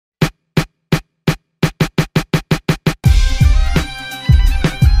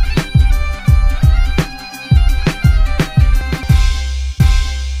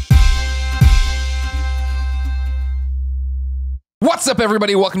What's up,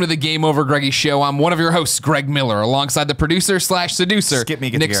 everybody? Welcome to the Game Over Greggy show. I'm one of your hosts, Greg Miller, alongside the producer slash seducer,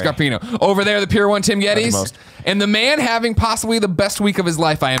 Nick Scarpino. Over there, the pure one, Tim Gettys. And the man having possibly the best week of his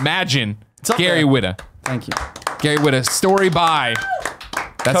life, I imagine, Gary Whitta. Thank you. Gary Whitta, story by.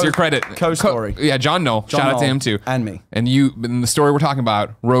 That's your credit. Co-story. Yeah, John Knoll. Shout out to him, too. And me. And you, in the story we're talking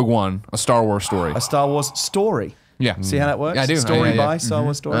about, Rogue One, a Star Wars story. A Star Wars story. Yeah. See how that works? Yeah, I do. Story by Star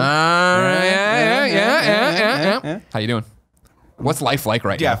Wars story. Yeah. How you doing? What's life like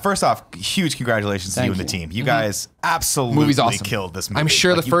right now? Yeah, first off, huge congratulations to you and the team. You guys absolutely Movie's awesome. killed this movie. I'm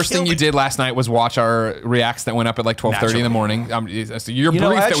sure the first thing you did last night was watch our reacts that went up at like 12:30 in the morning. So you're briefed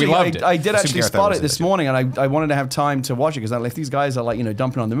that we loved it. I did actually spot it this morning, and I wanted to have time to watch it because if these guys are like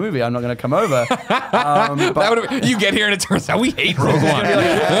dumping on the movie, I'm not going to come over. You get here and it turns out we hate Rogue One.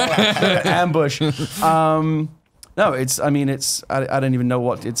 Ambush. No, I don't even know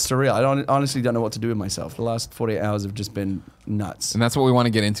what, it's surreal. I honestly don't know what to do with myself. The last 48 hours have just been nuts. And that's what we want to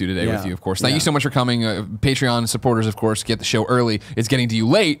get into today with you, of course. Thank you so much for coming. Patreon supporters, of course, get the show early. It's getting to you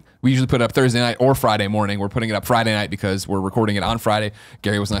late. We usually put it up Thursday night or Friday morning. We're putting it up Friday night because we're recording it on Friday.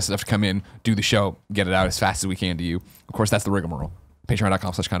 Gary was nice enough to come in, do the show, get it out as fast as we can to you. Of course, that's the rigmarole.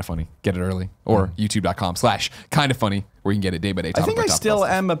 Patreon.com/kindafunny. Get it early. Or YouTube.com/kindafunny, where you can get it day by day. I think I still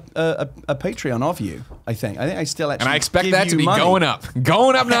am a Patreon of you. I think I still actually. And I expect that to be going up.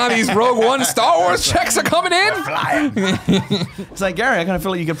 Going up now. These Rogue One Star Wars checks are coming in. It's like, Gary, I kind of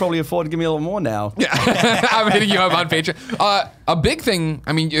feel like you could probably afford to give me a little more now. Yeah. I'm hitting you up on Patreon. A big thing,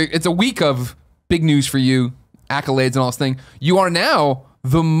 I mean, it's a week of big news for you, accolades and all this thing. You are now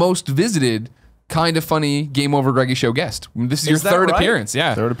the most visited Kind of Funny Game Over Greggy show guest. This is your third appearance.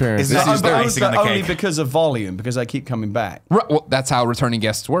 Yeah. Third appearance. This is the icing on the only cake. because of volume, because I keep coming back. Right, well, that's how returning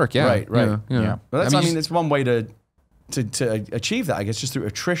guests work. Yeah. Right. Yeah. But that's, I mean, it's one way to achieve that, I guess, just through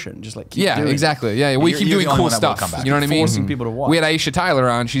attrition. Just like keep doing exactly. Yeah, we keep doing cool stuff. You know what I mean? Forcing people to watch. We had Aisha Tyler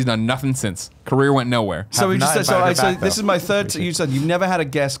on. She's done nothing since. Career went nowhere. So we just said, so this is my third. You said you've never had a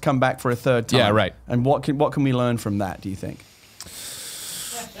guest come back for a third time. Yeah, right. And what can we learn from that? Do you think?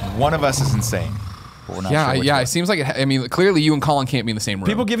 One of us is insane. But we're not sure it seems like it. I mean, clearly you and Colin can't be in the same room.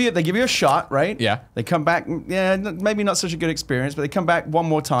 People give you a shot, right? Yeah. They come back. Yeah, maybe not such a good experience, but they come back one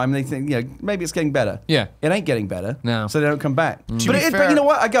more time and they think, maybe it's getting better. Yeah. It ain't getting better. No. So they don't come back. But you know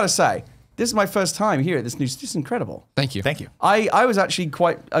what? I gotta say, this is my first time here at this news. This is incredible. Thank you. Thank you. I was actually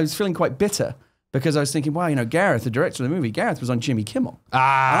I was feeling quite bitter. Because I was thinking, wow, Gareth, the director of the movie, Gareth was on Jimmy Kimmel. And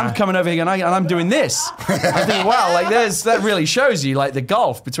I'm coming over here and I'm doing this. I think, wow, like that really shows you like the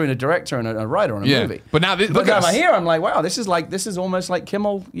gulf between a director and a writer on a movie. But now, look at I'm here, I'm like, wow, this is almost like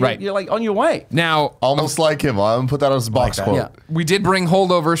Kimmel. You're like on your way. Now, almost like Kimmel. I'm gonna put that as a box quote. Yeah. We did bring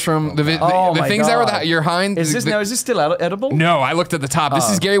holdovers from the things that were your hind. Is this still edible? No, I looked at the top. This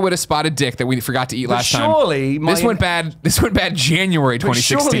is Gary Whitta's spotted dick that we forgot to eat last time. Surely this went bad. This went bad January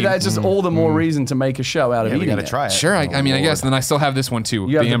 2016. Surely that's just all the more reation to make a show out of eating. We gotta try it. Sure, I mean, I guess. And then I still have this one too.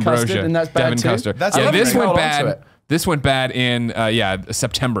 You have the ambrosia, custard, and that's bad Devon too? custard. This went bad. This went bad in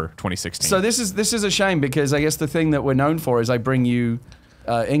September 2016. So this is a shame because I guess the thing that we're known for is I bring you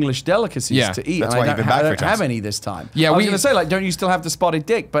English delicacies to eat. That's and why you've been back I don't 3 times. have any this time. Yeah, I was going to say, like, don't you still have the spotted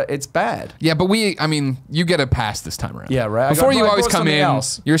dick? But it's bad. Yeah, but I mean, you get a pass this time around. Yeah, right. Before you always come in,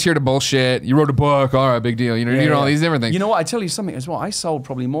 you're just here to bullshit. You wrote a book. All right, big deal. You know all these different things. You know what? I tell you something as well. I sold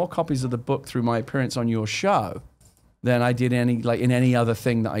probably more copies of the book through my appearance on your show than I did in any other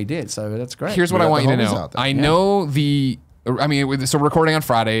thing that I did. So that's great. Here's what I want you to know. I know so we're recording on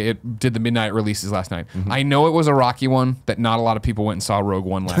Friday. It did the midnight releases last night. I know it was a rocky one that not a lot of people went and saw Rogue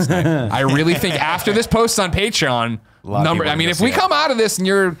One last night. I really think after this post on Patreon, if we come out of this and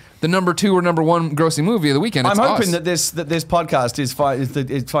you're the #2 or #1 grossing movie of the weekend, I'm hoping that this podcast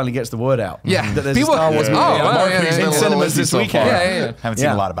it finally gets the word out. Yeah, that there's a Star Wars movie in cinemas this weekend. Yeah. Haven't seen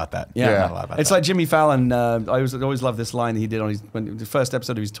a lot about that. Yeah, not a lot about it's like Jimmy Fallon. I always love this line that he did on the first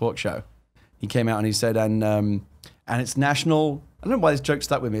episode of his talk show. He came out and he said, and it's national. I don't know why this joke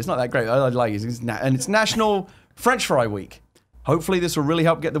stuck with me. It's not that great. I like it. And it's National French Fry Week. Hopefully this will really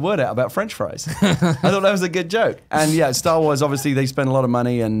help get the word out about French fries. I thought that was a good joke. And yeah, Star Wars, obviously they spend a lot of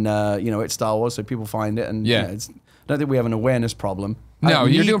money and it's Star Wars, so people find it. And I don't think we have an awareness problem. No,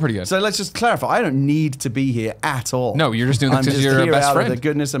 you're doing pretty good. So let's just clarify. I don't need to be here at all. No, you're just doing it because you're a best friend. Out of the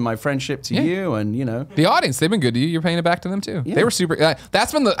goodness of my friendship to you and, The audience, they've been good to you. You're paying it back to them too. Yeah. They were super.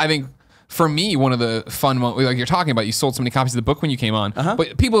 That's been I think, for me, one of the fun moments, like you're talking about, you sold so many copies of the book when you came on,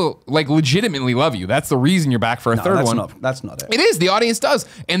 but people like legitimately love you. That's the reason you're back for a third one. That's not it. It is. The audience does.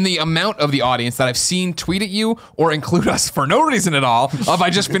 And the amount of the audience that I've seen tweet at you or include us for no reason at all of I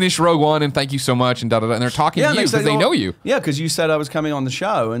just finished Rogue One and thank you so much and da-da-da. And they're talking to you because they know you. Yeah, because you said I was coming on the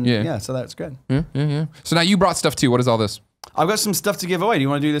show and so that's good. Yeah. So now you brought stuff too. What is all this? I've got some stuff to give away. Do you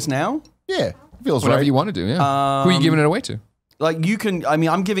want to do this now? Yeah, feels Whatever right. you want to do, yeah. Who are you giving it away to? Like you can, I mean,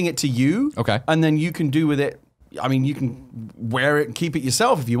 I'm giving it to you. Okay. And then you can do with it, I mean, you can wear it and keep it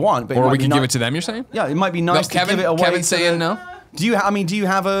yourself if you want. But Or we can give it to them, you're saying? Yeah, it might be nice to give it away. Kevin's saying no? Do you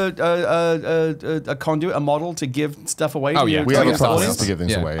have a conduit, a model to give stuff away? Oh, to yeah. your- We to have your a process audience? to give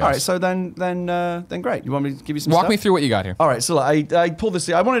things Yeah. away. All right, Yes. so then great. You want me to give you some Walk stuff? me through what you got here. All right, so I pulled this.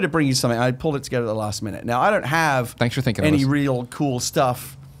 I wanted to bring you something. I pulled it together at the last minute. Now I don't have Thanks for thinking of any us. real cool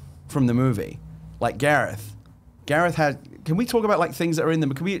stuff from the movie, like Gareth. Gareth had. Can we talk about like things that are in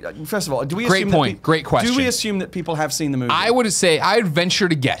them? Can we? First of all, do we? Great assume point. That Great question. Do we assume that people have seen the movie? I would say, I'd venture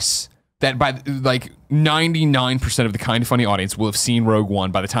to guess that by like 99% of the Kind of Funny audience will have seen Rogue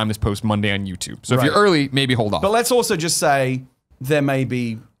One by the time this posts Monday on YouTube. So if you're Right. early, maybe hold off. But let's also just say there may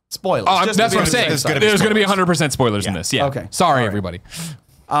be spoilers. Oh, Just that's to what I'm be on the saying. safe side. There's going to be 100% spoilers in this. Yeah. Okay. Sorry, All right. everybody.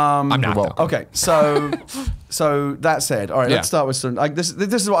 I'm not. Though. Okay, so that said, all right, Yeah. let's start with some. Like this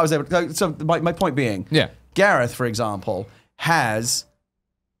is what I was able to. So my point being, Yeah. Gareth, for example, has,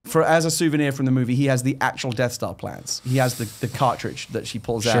 as a souvenir from the movie, he has the actual Death Star plans. He has the cartridge that she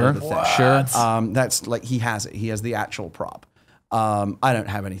pulls out of the thing. Sure. That's like he has it. He has the actual prop. I don't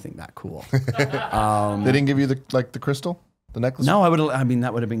have anything that cool. They didn't give you the crystal, the necklace. No, I mean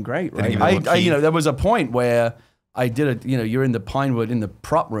that would have been great, right? give you a little key. There was a point where I did you're in the Pinewood in the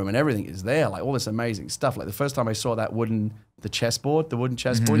prop room and everything is there, like all this amazing stuff. Like the first time I saw that the chessboard, the wooden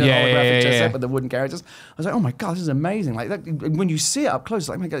chessboard, Yeah, the holographic yeah, chess yeah. set with the wooden characters. I was like, oh my god, this is amazing! Like that, when you see it up close,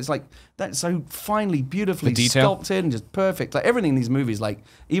 like oh my god, it's like that's so finely, beautifully The detail. sculpted and just perfect. Like everything in these movies, like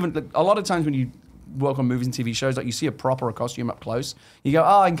even like, a lot of times when you work on movies and TV shows, like you see a prop or a costume up close, you go,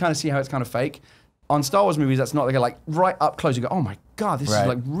 oh, I can kind of see how it's kind of fake. On Star Wars movies, that's not like right up close. You go, oh my god, this is Right.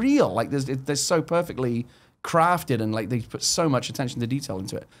 like real. Like they're so perfectly crafted and like they put so much attention to detail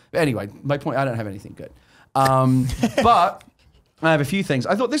into it. But anyway, my point, I don't have anything good. But I have a few things.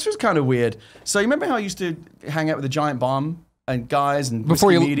 I thought this was kind of weird. So you remember how I used to hang out with the Giant Bomb and guys and Before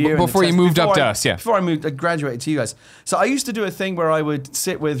Whiskey you- Media and before the you test- moved up before to I- us, yeah. Before I graduated to you guys. So I used to do a thing where I would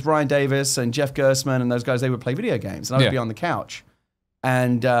sit with Ryan Davis and Jeff Gersman and those guys. They would play video games and I would Yeah. be on the couch.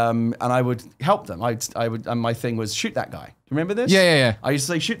 And I would help them. I would. And my thing was shoot that guy. You remember this? Yeah. I used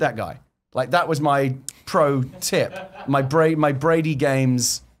to say shoot that guy. Like that was my pro tip. My Brady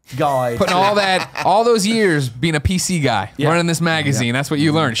Games guide. Putting all those years being a PC guy, Yeah. running this magazine. That's what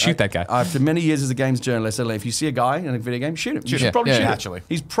you learned. Shoot that guy. After many years as a games journalist, I said, if you see a guy in a video game, shoot him. You should him. probably Yeah, shoot yeah. him. Naturally.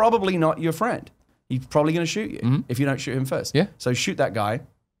 He's probably not your friend. He's probably going to shoot you if you don't shoot him first. Yeah. So shoot that guy.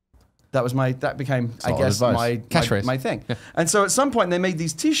 That became, I Solid guess, advice. Catchphrase. my thing. And so at some point they made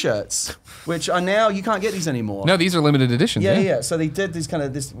these T-shirts, which are now you can't get these anymore. No, these are limited editions. Yeah. So they did this kind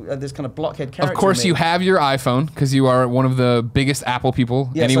of blockhead character. Of course, you made. have your iPhone because you are one of the biggest Apple people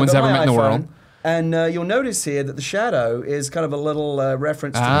Yeah, so I anyone's got ever my met in the iPhone, world. And you'll notice here that the shadow is kind of a little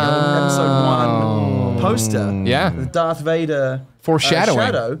reference to the Oh. episode 1 poster. Yeah. The Darth Vader Foreshadowing.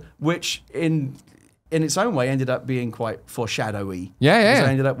 shadow, which in its own way ended up being quite foreshadowy. Yeah. Because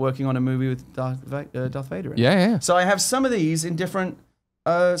I ended up working on a movie with Darth Vader in it. Yeah. So I have some of these in different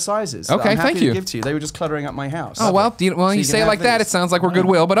sizes. that Okay, I'm happy thank to you. give to you. They were just cluttering up my house. Oh well, you you say can it have like that, these. it sounds like we're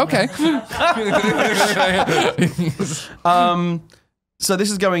goodwill, but okay. So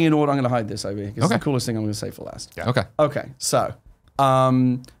this is going in order. I'm going to hide this over here because Okay. it's the coolest thing I'm going to say for last. Okay. Okay, so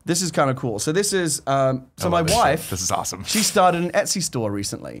this is kind of cool. So this is so my wife. This is awesome. She started an Etsy store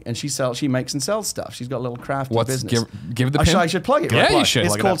recently, and she makes and sells stuff. She's got a little crafty What's business. give the I pin? should plug it. Yeah, right? you should. It's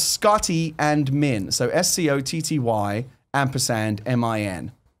Plug it called up. Scotty and Min. So SCOTTY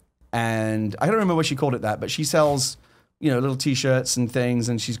 &MIN. And I don't remember what she called it that, but she sells little T-shirts and things,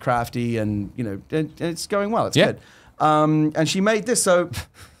 and she's crafty, and it's going well. It's Yeah. good. And she made this. So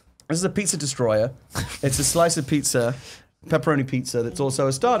this is a pizza destroyer. It's a slice of pizza, pepperoni pizza. That's also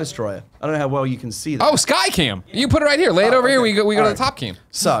a Star Destroyer. I don't know how well you can see that. Oh, Sky Cam. You can put it right here. Lay it over here. We go to the top cam.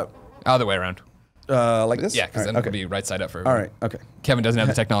 So Other way around. like this. Yeah, because then okay. it'll be right side up for All everyone. right. Okay. Kevin doesn't have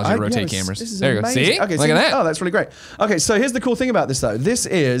the technology to rotate this- cameras. This is There you go. amazing. See? Okay, Look at that. Oh, that's really great. Okay, so here's the cool thing about this, though. This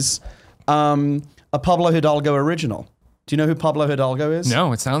is a Pablo Hidalgo original. Do you know who Pablo Hidalgo is?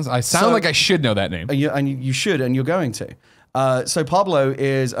 No, I sound like I should know that name. And you should, and you're going to. So Pablo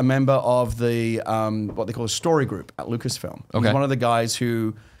is a member of the what they call a story group at Lucasfilm. Okay. He's one of the guys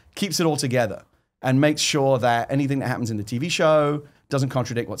who keeps it all together and makes sure that anything that happens in the TV show doesn't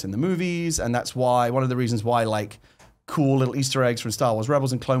contradict what's in the movies, and that's why one of the reasons why like cool little Easter eggs from Star Wars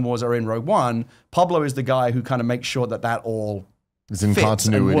Rebels and Clone Wars are in Rogue One. Pablo is the guy who kind of makes sure that all It's in fits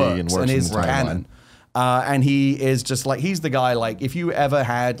continuity and works in is the timeline. canon. And he is just like, he's the guy, like, if you ever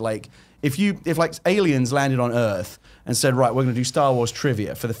had, like, if like aliens landed on Earth and said, right, we're going to do Star Wars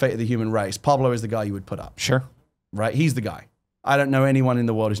trivia for the fate of the human race, Pablo is the guy you would put up. Sure. right? He's the guy. I don't know anyone in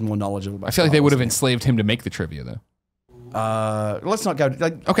the world who's more knowledgeable about I feel like they Star would Wars have enslaved him to make the trivia, though. Let's not go.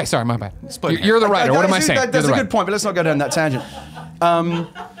 Okay, sorry, my bad. You're the writer. What am I saying? That's a good point, but let's not go down that tangent.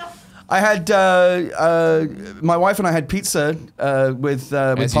 I had my wife and I had pizza with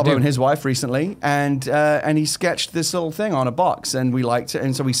Pablo and his wife recently, and he sketched this little thing on a box, and we liked it,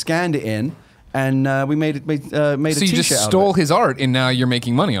 and so we scanned it in, and we made a t-shirt. So you just stole his art, and now you're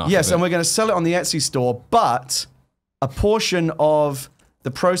making money off. Yes, of it. and we're going to sell it on the Etsy store, but a portion of the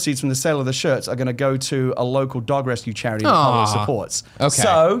proceeds from the sale of the shirts are going to go to a local dog rescue charity that Pablo supports. Okay.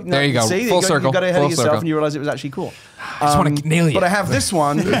 So there you go. See, Full circle. You got ahead Full of yourself circle. and you realize it was actually cool. I just want to nail you. But I have this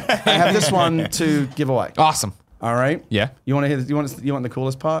one. To give away. Awesome. All right. Yeah. You want to hear? You want the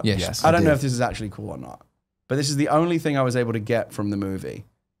coolest part? Yes. I don't know if this is actually cool or not, but this is the only thing I was able to get from the movie.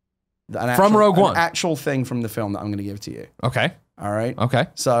 From Rogue One. An actual thing from the film that I'm going to give to you. Okay. All right. Okay.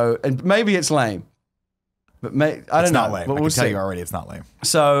 So, and maybe it's lame, but I don't know. It's not lame. But I can we'll tell see. you already, it's not lame.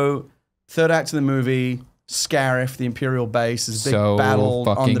 So, third act of the movie, Scarif, the Imperial base, is a big So battle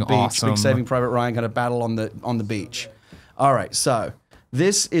on fucking the beach, awesome. big Saving Private Ryan kind of battle on the beach. All right, so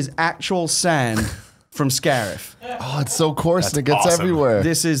this is actual sand from Scarif. Oh, it's so coarse and it gets awesome. everywhere.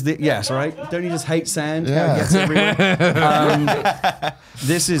 This is yes, right? Don't you just hate sand? Yeah. How it gets everywhere.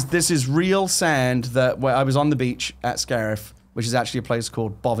 This is real sand where I was on the beach at Scarif, which is actually a place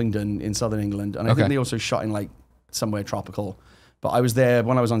called Bovingdon in southern England, and I think they also shot in like somewhere tropical. But I was there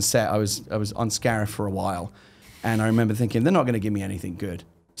when I was on set. I was on Scarif for a while, and I remember thinking they're not going to give me anything good.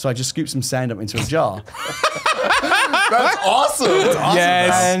 So I just scooped some sand up into a jar. That's awesome. That's awesome.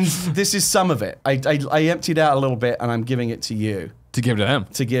 Yes. And this is some of it. I emptied out a little bit, and I'm giving it to you. To give to them.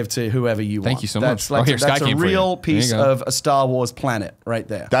 To give to whoever you want. Thank you so much. Like Here, Sky that's a came for you. real There you piece go. of a Star Wars planet right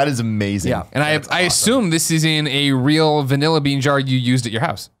there. That is amazing. Yeah. And I assume this is in a real vanilla bean jar you used at your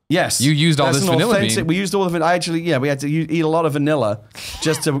house. Yes. You used all That's this an vanilla authentic- bean. We used all of it. I actually, we had to eat a lot of vanilla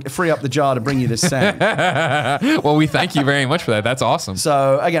just to free up the jar to bring you this sand. Well, we thank you very much for that. That's awesome.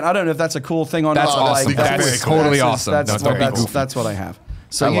 So again, I don't know if that's a cool thing or That's not. awesome. That's totally awesome. That's what I have.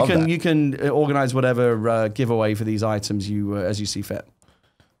 So I love that. you can organize whatever giveaway for these items as you see fit.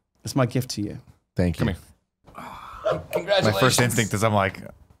 That's my gift to you. Thank you. Come here. My first instinct is I'm like,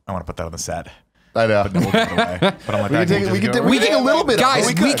 I want to put that on the set. I know. But we'll give it away. But I'm like, We can take a little bit. Guys,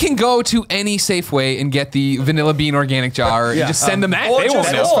 of it. we can go to any Safeway and get the vanilla bean organic jar and just send them that. They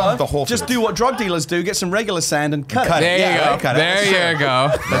won't know. The whole just food. do what drug dealers do: get some regular sand and cut it. There you go. cut it. There you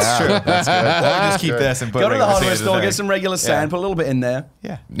go. That's true. That's good. Or we just keep this and put Go to the regular hardware sand in store, the get thing. some regular sand, put a little bit in there.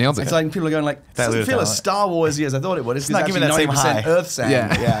 Yeah. Nailed it. It's like people are going like, it doesn't Dilute feel it as down. Star Warsy as I thought it would. It's not giving that same 90% high. Earth sand.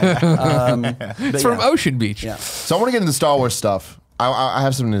 Yeah. But It's from Ocean Beach. Yeah. So I want to get into Star Wars stuff. I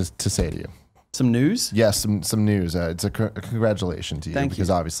have something to say to you. Some news? Yes, some news. It's a congratulations to you Thank because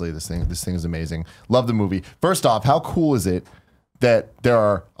you. obviously this thing is amazing. Love the movie. First off, how cool is it that there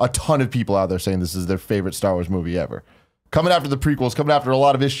are a ton of people out there saying this is their favorite Star Wars movie ever? Coming after the prequels, coming after a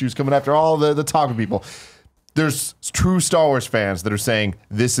lot of issues, coming after all the talk of people. There's true Star Wars fans that are saying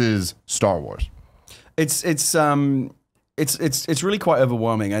this is Star Wars. It's really quite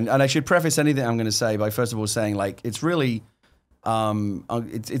overwhelming, and I should preface anything I'm going to say by first of all saying like it's really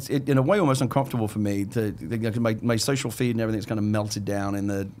it's in a way almost uncomfortable for me my social feed and everything's kind of melted down in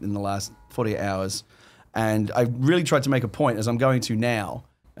the last 48 hours, and I really tried to make a point as I'm going to now,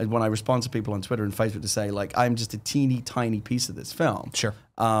 and when I respond to people on Twitter and Facebook to say like I'm just a teeny tiny piece of this film. Sure.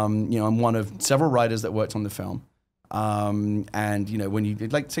 I'm one of several writers that worked on the film. And when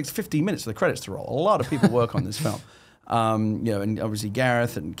it takes 15 minutes for the credits to roll. A lot of people work on this film. And obviously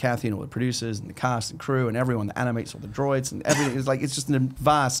Gareth and Kathy and all the producers and the cast and crew and everyone that animates all the droids and everything. It's just a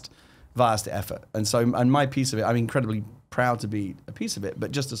vast effort. And so, and my piece of it, I'm incredibly proud to be a piece of it,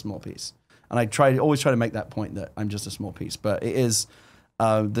 but just a small piece. And I always try to make that point that I'm just a small piece, but it is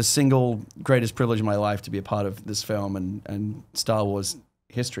the single greatest privilege in my life to be a part of this film and Star Wars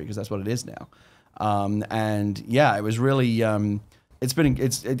history, because that's what it is now. And yeah, it was really, I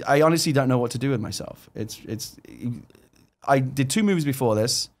honestly don't know what to do with myself. I did 2 movies before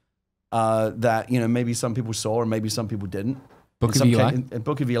this that maybe some people saw or maybe some people didn't. Book of Eli.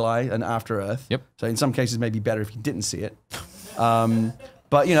 Book of Eli and After Earth. Yep. So in some cases, maybe better if you didn't see it. But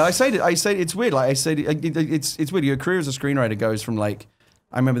I say it's weird. Like I say, it's weird. Your career as a screenwriter goes from like,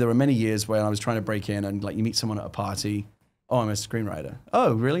 I remember there were many years where I was trying to break in and like you meet someone at a party. Oh, I'm a screenwriter.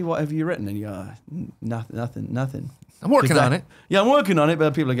 Oh, really? What have you written? And you're nothing. I'm working on it. Yeah, I'm working on it,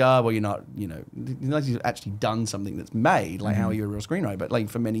 but people are like, oh, well, you're not, unless you've actually done something that's made, like how are you a real screenwriter? But like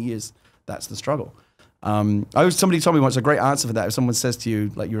for many years, that's the struggle. Somebody told me once a great answer for that. If someone says to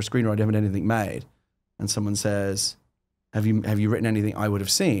you, like, you're a screenwriter, you haven't had anything made, and someone says, have you written anything I would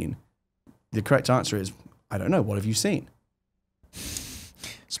have seen? The correct answer is, I don't know. What have you seen?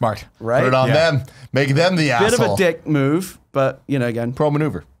 Smart. Right? Put it on them. Make them the asshole. Bit of a dick move, but again, Pro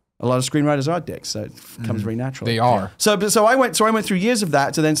maneuver. a lot of screenwriters are dicks, so it comes very naturally. They are. So I went through years of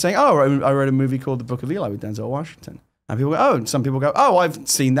that to then saying, oh, I wrote a movie called The Book of Eli with Denzel Washington. And people go, oh, and some people go, oh, I've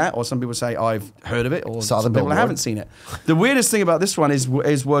seen that, or some people say, I've heard of it, or Saw the some people billboard. haven't seen it. The weirdest thing about this one is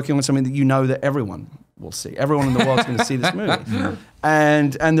working on something that you know that everyone will see. Everyone in the world's going to see this movie.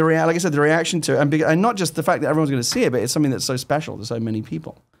 And like I said, the reaction to it, and not just the fact that everyone's going to see it, but it's something that's so special to so many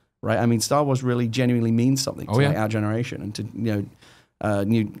people, right? I mean, Star Wars really genuinely means something to our generation and to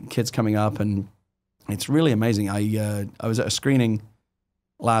new kids coming up, and it's really amazing. I was at a screening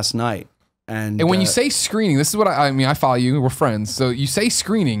last night. And when you say screening, this is what I mean. I follow you. We're friends. So you say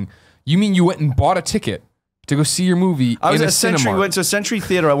screening, you mean you went and bought a ticket to go see your movie I was in at a cinema. went to a Century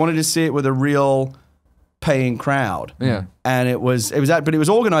Theater. I wanted to see it with a real paying crowd. Yeah. And it was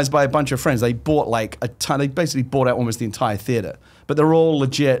organized by a bunch of friends. They bought like a ton. They basically bought out almost the entire theater. But they're all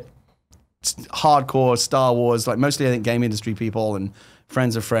legit hardcore Star Wars, like mostly I think game industry people and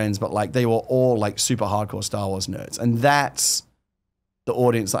friends of friends, but like they were all like super hardcore Star Wars nerds. And that's the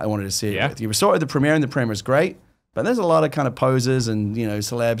audience that I wanted to see it with. You saw it at the premiere, and the premiere was great, but there's a lot of kind of posers and,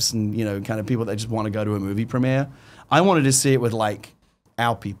 celebs and, kind of people that just want to go to a movie premiere. I wanted to see it with like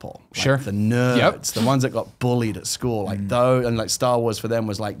our people. Like Sure. the nerds, the ones that got bullied at school, like those, and like Star Wars for them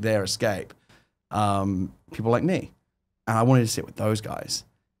was like their escape. People like me. And I wanted to sit with those guys.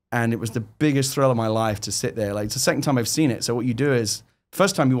 And it was the biggest thrill of my life to sit there. Like, it's the second time I've seen it. So what you do is,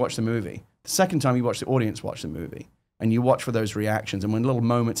 first time you watch the movie, the second time you watch the audience watch the movie. And you watch for those reactions. And when little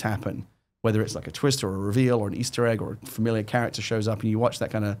moments happen, whether it's like a twist or a reveal or an Easter egg or a familiar character shows up, and you watch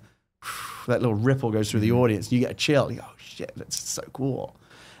that kind of, that little ripple goes through the audience, you get a chill. You go, oh shit, that's so cool.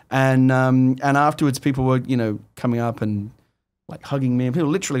 And afterwards, people were, coming up and like hugging me, and people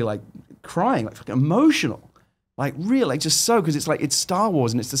literally like crying, like fucking emotional. Like real, like just so, because it's Star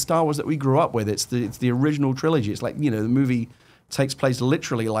Wars, and it's the Star Wars that we grew up with. It's the original trilogy. It's like, the movie takes place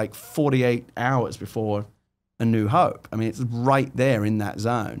literally like 48 hours before A New Hope. I mean, it's right there in that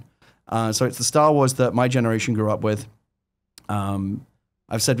zone. So it's the Star Wars that my generation grew up with.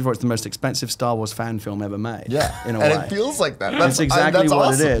 I've said before, it's the most expensive Star Wars fan film ever made. Yeah, in a way. And it feels like that. That's exactly that's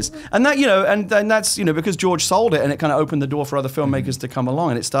what awesome. it is. And that, and that's, because George sold it, and it kind of opened the door for other filmmakers to come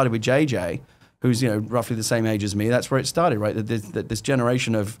along. And it started with JJ, who's, roughly the same age as me. That's where it started, right? This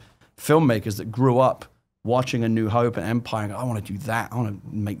generation of filmmakers that grew up watching A New Hope and Empire and go, I want to do that. I want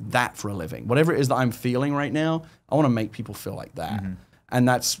to make that for a living. Whatever it is that I'm feeling right now, I want to make people feel like that. And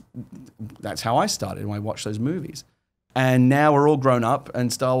that's how I started when I watched those movies. And now we're all grown up,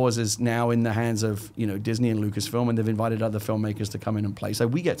 and Star Wars is now in the hands of, Disney and Lucasfilm, and they've invited other filmmakers to come in and play. So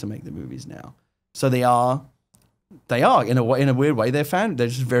we get to make the movies now. So they are in a weird way, they're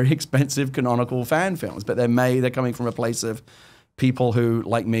just very expensive canonical fan films, but they're coming from a place of people who,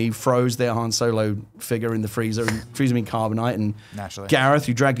 like me, froze their Han Solo figure in the freezer, and freezer mean carbonite, and Naturally. Gareth,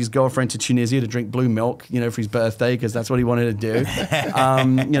 who dragged his girlfriend to Tunisia to drink blue milk, for his birthday, because that's what he wanted to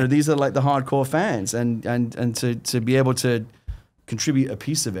do. These are like the hardcore fans, and to be able to contribute a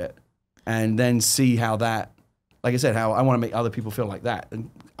piece of it, and then see how that, like I said, how I want to make other people feel like that.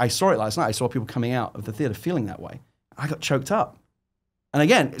 And I saw it last night. I saw people coming out of the theater feeling that way. I got choked up. And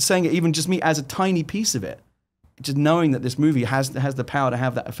again, saying it even just me as a tiny piece of it, just knowing that this movie has the power to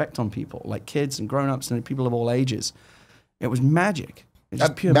have that effect on people, like kids and grown-ups and people of all ages. It was magic. It's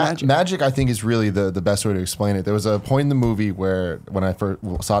just pure magic. Magic, I think, is really the best way to explain it. There was a point in the movie where, when I first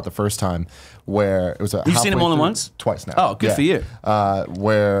saw it the first time, where it was You've seen it more than once? Twice now. Oh, good for you.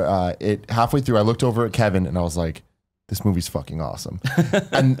 Where it halfway through, I looked over at Kevin and I was like, this movie's fucking awesome.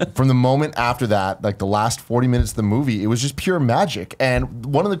 And from the moment after that, like the last 40 minutes of the movie, it was just pure magic. And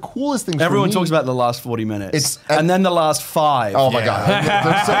one of the coolest things Everyone for me, talks about the last 40 minutes. And then the last 5. oh my God.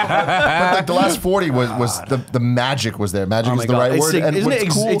 But like the last 40 was the magic was there. Magic is the right word. And isn't what's it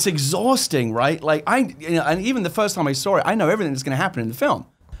cool, it's exhausting, right? Like and even the first time I saw it, I know everything that's going to happen in the film.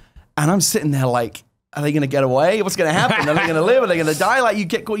 And I'm sitting there like, are they going to get away? What's going to happen? Are they going to live? Are they going to die? Like you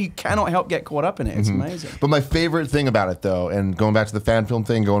cannot help get caught up in it. It's amazing. But my favorite thing about it, though, and going back to the fan film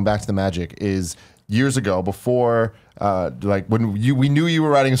thing, going back to the magic, is years ago, before, like when we knew you were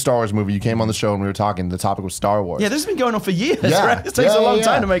writing a Star Wars movie, you came on the show and we were talking. The topic was Star Wars. Yeah, this has been going on for years. Yeah. Right? It takes a long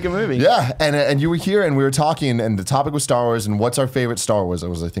time to make a movie. Yeah, and you were here and we were talking, and the topic was Star Wars and what's our favorite Star Wars.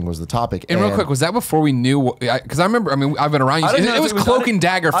 I think was the topic. And real quick, was that before we knew? Because I remember, I've been around you. It was Cloak and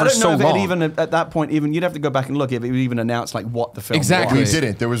Dagger for so long. I don't know if it even at that point, you'd have to go back and look if it would even announce like what the film Exactly. was. We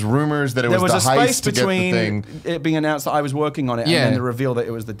didn't. There was rumors that it was There was the a heist space to get the between thing. it being announced that I was working on it and then the reveal that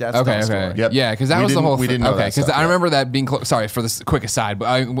it was the Death Star story. Yep. Yeah, because that We was the didn't- whole we thing. didn't know Okay, that because stuff, I yeah. remember that being sorry for this quick aside, but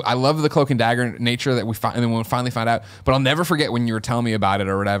I love the cloak and dagger nature that we and then we finally found out. But I'll never forget when you were telling me about it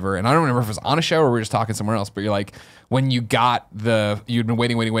or whatever. And I don't remember if it was on a show or we were just talking somewhere else. But you're like, when you got you'd been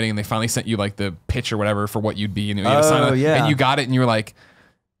waiting, and they finally sent you like the pitch or whatever for what you'd be, and you had to sign up, and you got it, and you were like,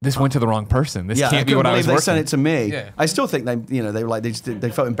 this went to the wrong person. This can't be what I was working. They sent it to me. Yeah. I still think they were like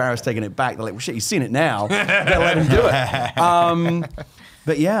they felt embarrassed taking it back. They're like, well, shit, you've seen it now. Gotta let him do it.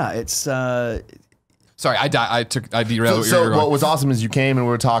 But yeah, it's. Sorry, I derailed. So what was awesome is you came and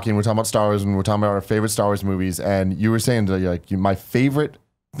we were talking about Star Wars and we were talking about our favorite Star Wars movies, and you were saying that you're like, my favorite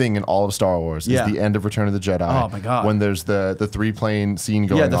thing in all of Star Wars is the end of Return of the Jedi. Oh my God. When there's the 3-plane scene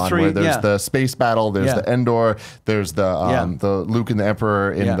going on, where there's the space battle, there's the Endor, there's the Luke and the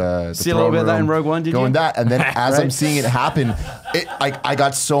Emperor in the see a little bit of that in Rogue One, did you? That, and then as I'm seeing it happen, I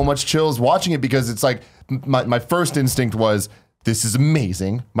got so much chills watching it, because it's like my first instinct was, this is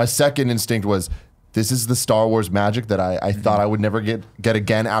amazing. My second instinct was, this is the Star Wars magic that I thought I would never get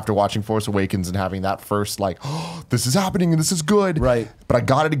again after watching Force Awakens and having that first like, oh, this is happening and this is good. Right. But I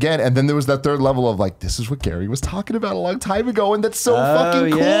got it again, and then there was that third level of like, this is what Gary was talking about a long time ago, and that's so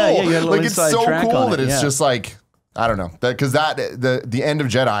fucking cool. Yeah, you had a little like it's so cool that it's yeah. just like, I don't know, because the end of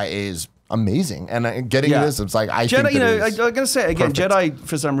Jedi is amazing, and getting this, it's like I Jedi, think that I'm gonna say it again. perfect. Jedi,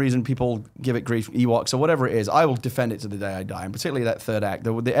 for some reason, people give it grief, Ewoks or whatever it is. I will defend it to the day I die, and particularly that third act,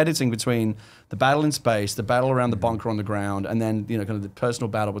 the editing between the battle in space, the battle around the bunker on the ground, and then kind of the personal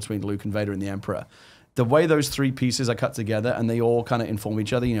battle between Luke and Vader and the Emperor. The way those three pieces are cut together and they all kind of inform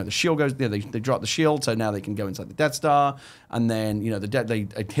each other. The shield goes, they drop the shield, so now they can go inside the Death Star, and then they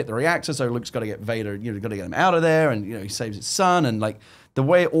hit the reactor, so Luke's got to get Vader, got to get him out of there, and he saves his son, and like the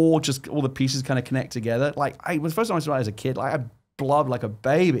way all the pieces kind of connect together. Like the first time I saw it as a kid, like I blubbed like a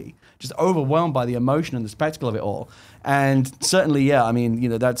baby, just overwhelmed by the emotion and the spectacle of it all. And certainly, yeah, I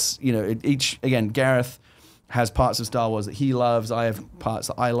mean, that's again, Gareth has parts of Star Wars that he loves. I have parts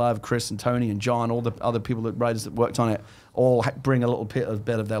that I love. Chris and Tony and John, all the other writers that worked on it, all bring a little bit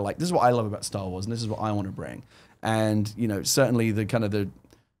of their like, this is what I love about Star Wars, and this is what I want to bring. And certainly the kind of the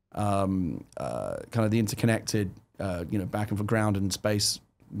interconnected, back and forth ground and space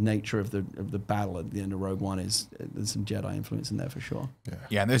nature of the battle at the end of Rogue One there's some Jedi influence in there for sure.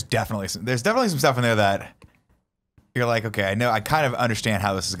 Yeah, and there's definitely some stuff in there that you're like, okay, I kind of understand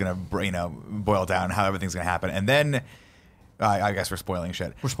how this is gonna boil down, how everything's gonna happen, and then I guess we're spoiling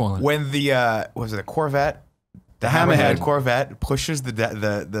shit. We're spoiling. When the was it a Corvette? The Hammerhead Corvette pushes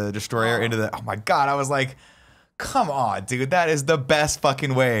the destroyer into the. Oh my God! I was like, come on, dude, that is the best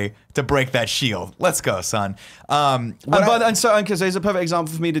fucking way to break that shield. Let's go, son. Because there's a perfect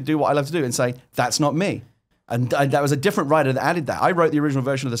example for me to do what I love to do and say, that's not me. And that was a different writer that added that. I wrote the original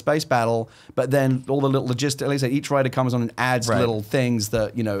version of the space battle, but then all the little logistics, like I say, each writer comes on and adds little things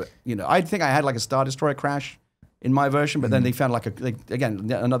that, I think I had like a Star Destroyer crash in my version, but then they found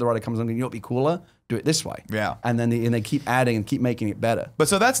again, another writer comes on and it'd be cooler, do it this way. Yeah. And then they keep adding and keep making it better. But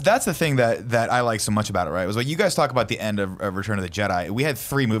so that's the thing that I like so much about it, right? Was like you guys talk about the end of Return of the Jedi. We had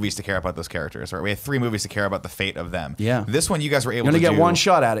 3 movies to care about those characters, right? We had 3 movies to care about the fate of them. Yeah. This one you guys were able You're to gonna do. get one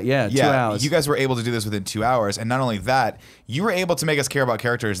shot at it, 2 hours. You guys were able to do this within 2 hours, and not only that, you were able to make us care about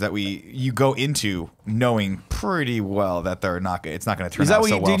characters that you go into knowing pretty well that it's not going to turn out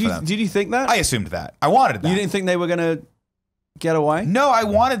so well for them. Did you think that? I assumed that. I wanted that. You didn't think they were gonna get away? No, I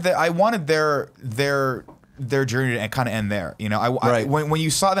wanted that. I wanted their journey to kind of end there. When you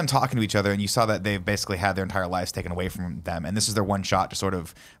saw them talking to each other and you saw that they've basically had their entire lives taken away from them, and this is their one shot to sort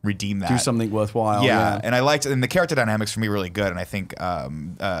of redeem that, do something worthwhile. Yeah, and I liked, and the character dynamics for me really good, and I think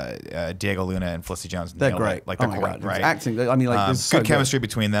Diego Luna and Felicity Jones, they're great. Like they're great, right? Acting, I mean, like this good chemistry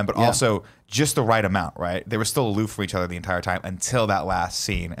between them, but also just the right amount, right? They were still aloof from each other the entire time until that last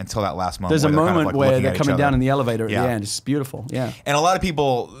scene, until that last moment. There's a moment kind of where they're coming down in the elevator at the end. It's beautiful. Yeah. And a lot of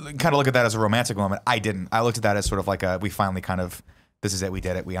people kind of look at that as a romantic moment. I didn't. I looked at that as sort of like we finally kind of, this is it, we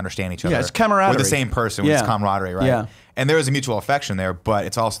did it, we understand each other. Yeah, it's camaraderie. We're the same person, it's camaraderie, right? Yeah. And there is a mutual affection there, but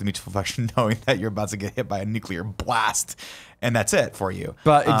it's also the mutual affection knowing that you're about to get hit by a nuclear blast, and that's it for you.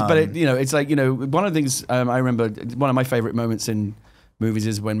 But it's like, one of the things I remember, one of my favorite moments in movies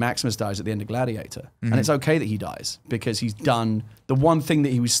is when Maximus dies at the end of Gladiator. And it's okay that he dies because he's done the one thing that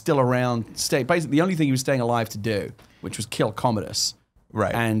he was still around, basically the only thing he was staying alive to do, which was kill Commodus.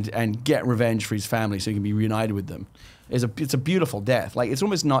 Right. And get revenge for his family so he can be reunited with them. it's a beautiful death. Like it's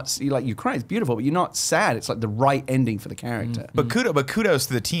almost not like you cry. It's beautiful, but you're not sad. It's like the right ending for the character. But kudos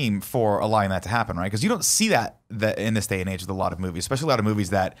to the team for allowing that to happen, right? Because you don't see that in this day and age with a lot of movies, especially a lot of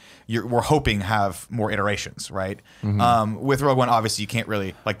movies that we're hoping have more iterations, right? With Rogue One, obviously you can't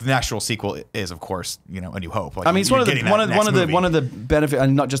really like the natural sequel is, of course, A New Hope. Like, I mean, it's one of the benefits,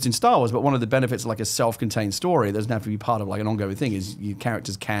 and not just in Star Wars, but one of the benefits of like a self-contained story. It doesn't have to be part of like an ongoing thing. Is your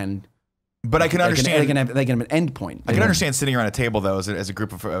characters can. But I can understand they can have an end point. I can understand sitting around a table though, as a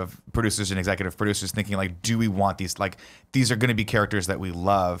group of producers and executive producers, thinking like, do we want these? Like, these are going to be characters that we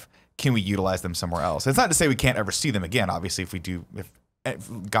love. Can we utilize them somewhere else? It's not to say we can't ever see them again. Obviously, if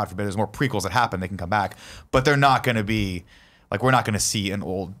God forbid there's more prequels that happen, they can come back. But they're not going to be like, we're not going to see an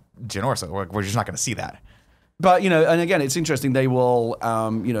old Jyn Erso. We're just not going to see that. But and again, it's interesting. They will,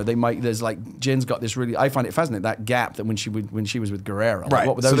 they might. There's like Jyn's got this really. I find it fascinating that gap that when she was with Guerrero. Right.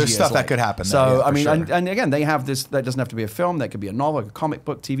 What were So those there's years stuff like? that could happen. So there, I mean, sure. and again, they have this. That doesn't have to be a film. That could be a novel, a comic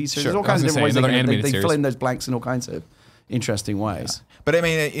book, TV series. Sure. There's all kinds of different ways they series. fill in those blanks in all kinds of interesting ways. Yeah. But I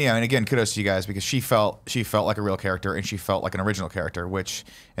mean, and again, kudos to you guys because she felt like a real character and she felt like an original character. And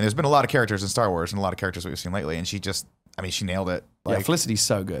there's been a lot of characters in Star Wars and a lot of characters we've seen lately, and she nailed it. Like, yeah, Felicity's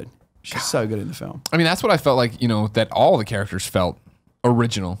so good. She's so good in the film. I mean, that's what I felt like, that all the characters felt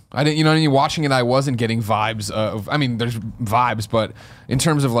original. I didn't, watching it, I wasn't getting vibes of, I mean, there's vibes, but in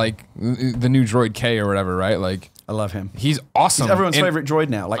terms of like the new droid K or whatever, right? Like, I love him. He's awesome. He's everyone's favorite droid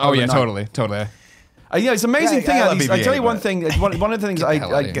now. Like, oh yeah, totally. It's an amazing thing. I tell you one thing. One of the things get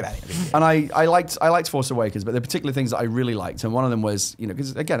out of here. And I liked Force Awakens, but there are particular things that I really liked, and one of them was,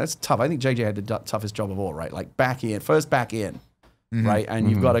 because again, that's tough. I think JJ had the toughest job of all, right? Like back in. Right, and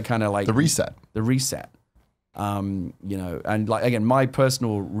you've got to kind of like the reset. And like again, my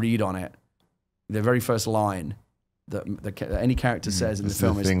personal read on it, the very first line that any character says in the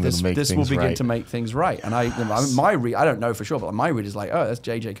film is, "This will begin to make things right." And my read, I don't know for sure, but my read is like, "Oh, that's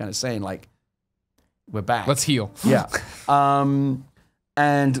JJ kind of saying like, we're back. Let's heal." Yeah. And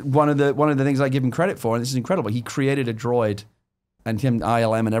one of the things I give him credit for, and this is incredible, he created a droid. And him,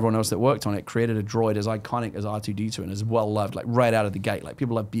 ILM, and everyone else that worked on it created a droid as iconic as R2-D2 and as well loved, like right out of the gate. Like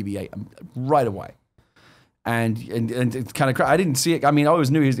people love BB-8 right away. And it's kind of, I didn't see it. I mean, I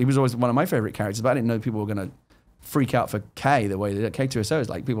always knew he was always one of my favorite characters, but I didn't know people were going to freak out for K the way that K2SO is.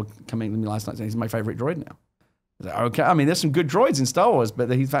 Like people coming to me last night saying he's my favorite droid now. I was like, okay, I mean, there's some good droids in Star Wars, but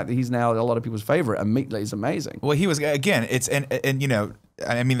the fact that he's now a lot of people's favorite and is amazing. Well, he was again. It's and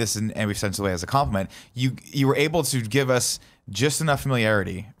I mean this in every sense of the way as a compliment. You were able to give us just enough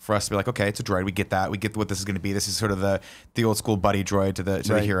familiarity for us to be like, okay, it's a droid. We get that. We get what this is going to be. This is sort of the old school buddy droid to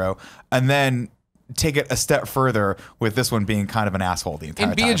the hero, and then take it a step further with this one being kind of an asshole the entire time.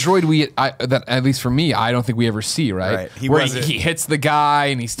 And be a droid that at least for me, I don't think we ever see, right? He hits the guy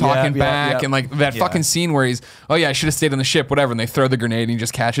and he's talking back and like that fucking scene where he's, oh yeah, I should have stayed on the ship, whatever, and they throw the grenade and he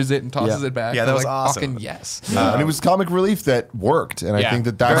just catches it and tosses it back. Yeah, that was like, awesome. Fucking yes. And it was comic relief that worked, and I think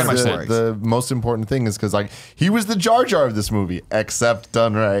that's the most important thing is because like he was the Jar Jar of this movie, except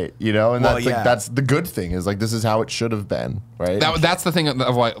done right, and that's the good thing is like this is how it should have been, right? That's the thing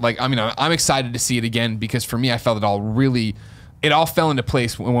of like I mean I'm excited to see it again because for me I felt it all fell into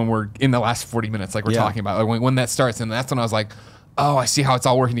place when we're in the last 40 minutes like we're talking about like when that starts, and that's when I was like, oh, I see how it's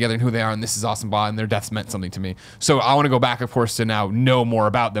all working together and who they are, and this is awesome, and their deaths meant something to me. So I want to go back, of course, to now know more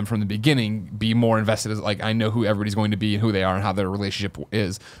about them from the beginning, be more invested as like I know who everybody's going to be and who they are and how their relationship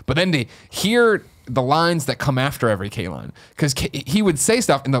is. But then to hear the lines that come after every K line, because he would say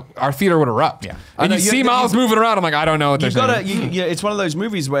stuff and our theater would erupt. Yeah, and you see Miles moving around. I'm like, I don't know what they're saying. It's one of those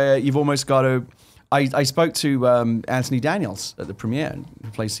movies where you've almost got to. I spoke to Anthony Daniels at the premiere,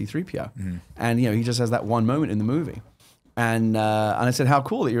 who plays C-3PO, and he just has that one moment in the movie. And I said, how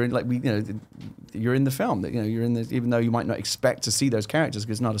cool that you're in, like you're in the film. That you're in this, even though you might not expect to see those characters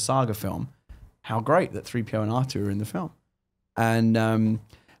because it's not a saga film. How great that 3PO and R2 are in the film. And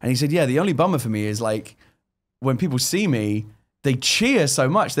he said, yeah, the only bummer for me is like when people see me, they cheer so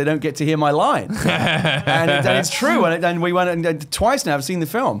much they don't get to hear my line. and it's true. And we went and twice now I've seen the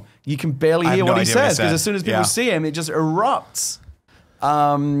film. You can barely hear what he says because as soon as people see him, it just erupts.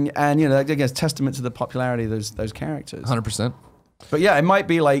 And I guess testament to the popularity of those characters. 100%. But yeah, it might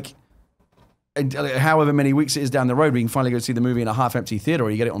be like however many weeks it is down the road, we can finally go see the movie in a half-empty theater, or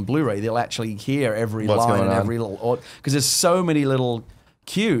you get it on Blu-ray. They'll actually hear every line and every little, because there's so many little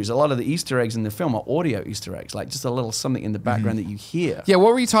cues. A lot of the Easter eggs in the film are audio Easter eggs, like just a little something in the background that you hear. Yeah,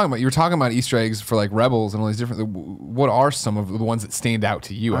 what were you talking about? You were talking about Easter eggs for like Rebels and all these different. What are some of the ones that stand out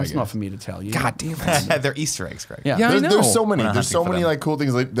to you? It's not for me to tell you. God damn it, they're Easter eggs, Greg. Yeah, I know. There's so many. There's so many like cool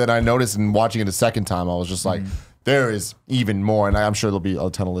things that I noticed, and watching it a second time, I was just like, there is even more, and I'm sure there'll be a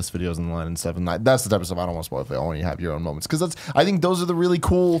ton of list videos in the line and stuff. And that's the type of stuff I don't want to spoil if they only have your own moments, because I think those are the really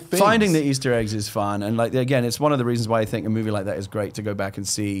cool things. Finding the Easter eggs is fun, and like again, it's one of the reasons why I think a movie like that is great to go back and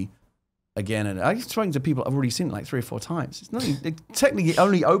see again. And I'm talking to people I've already seen it like 3 or 4 times. It's not it technically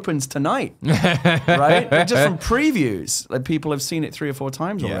only opens tonight, right? But just from previews, like people have seen it 3 or 4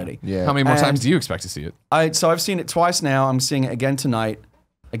 times already. Yeah. How many more times do you expect to see it? So I've seen it twice now. I'm seeing it again tonight,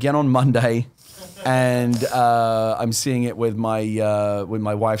 again on Monday. And I'm seeing it with my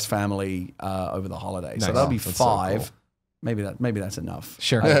wife's family over the holiday, so that'll be 5. So cool. Maybe that's enough.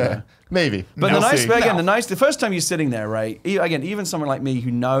 Sure, maybe. But the first time you're sitting there, right? Again, even someone like me who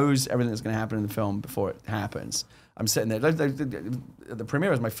knows everything that's going to happen in the film before it happens, I'm sitting there. The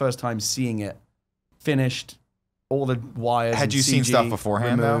premiere was my first time seeing it finished. All the wires. Had you CG seen stuff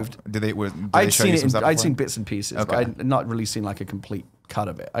beforehand? Removed. Though? Did they I'd show you some stuff? I'd seen bits and pieces, okay. but I'd not really seen like a complete cut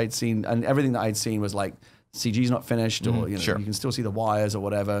of it. I'd seen, and everything that I'd seen was like CG's not finished, or you can still see the wires or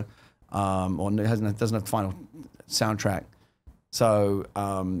whatever, or it doesn't have the final soundtrack. So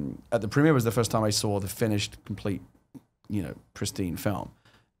at the premiere was the first time I saw the finished, complete, pristine film.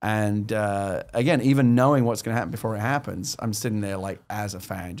 And again, even knowing what's going to happen before it happens, I'm sitting there like as a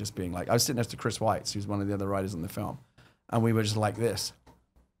fan, just being like, I was sitting next to Chris Weitz, who's one of the other writers in the film, and we were just like this.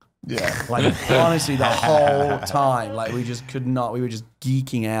 Yeah. Like honestly, the whole time, like we just could not. We were just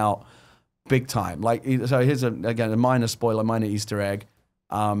geeking out, big time. Like so, here's a minor spoiler, minor Easter egg.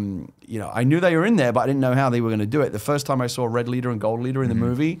 I knew they were in there, but I didn't know how they were going to do it. The first time I saw Red Leader and Gold Leader in the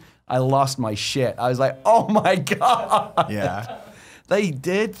movie, I lost my shit. I was like, oh my god. Yeah. They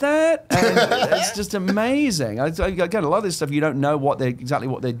did that, and it's just amazing. Again, a lot of this stuff you don't know exactly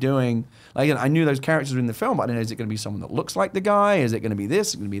what they're doing. Like, again, I knew those characters were in the film, but I didn't know, is it going to be someone that looks like the guy? Is it going to be this?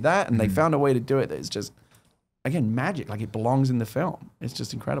 Is it going to be that? And they found a way to do it that is just, again, magic. Like it belongs in the film. It's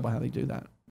just incredible how they do that.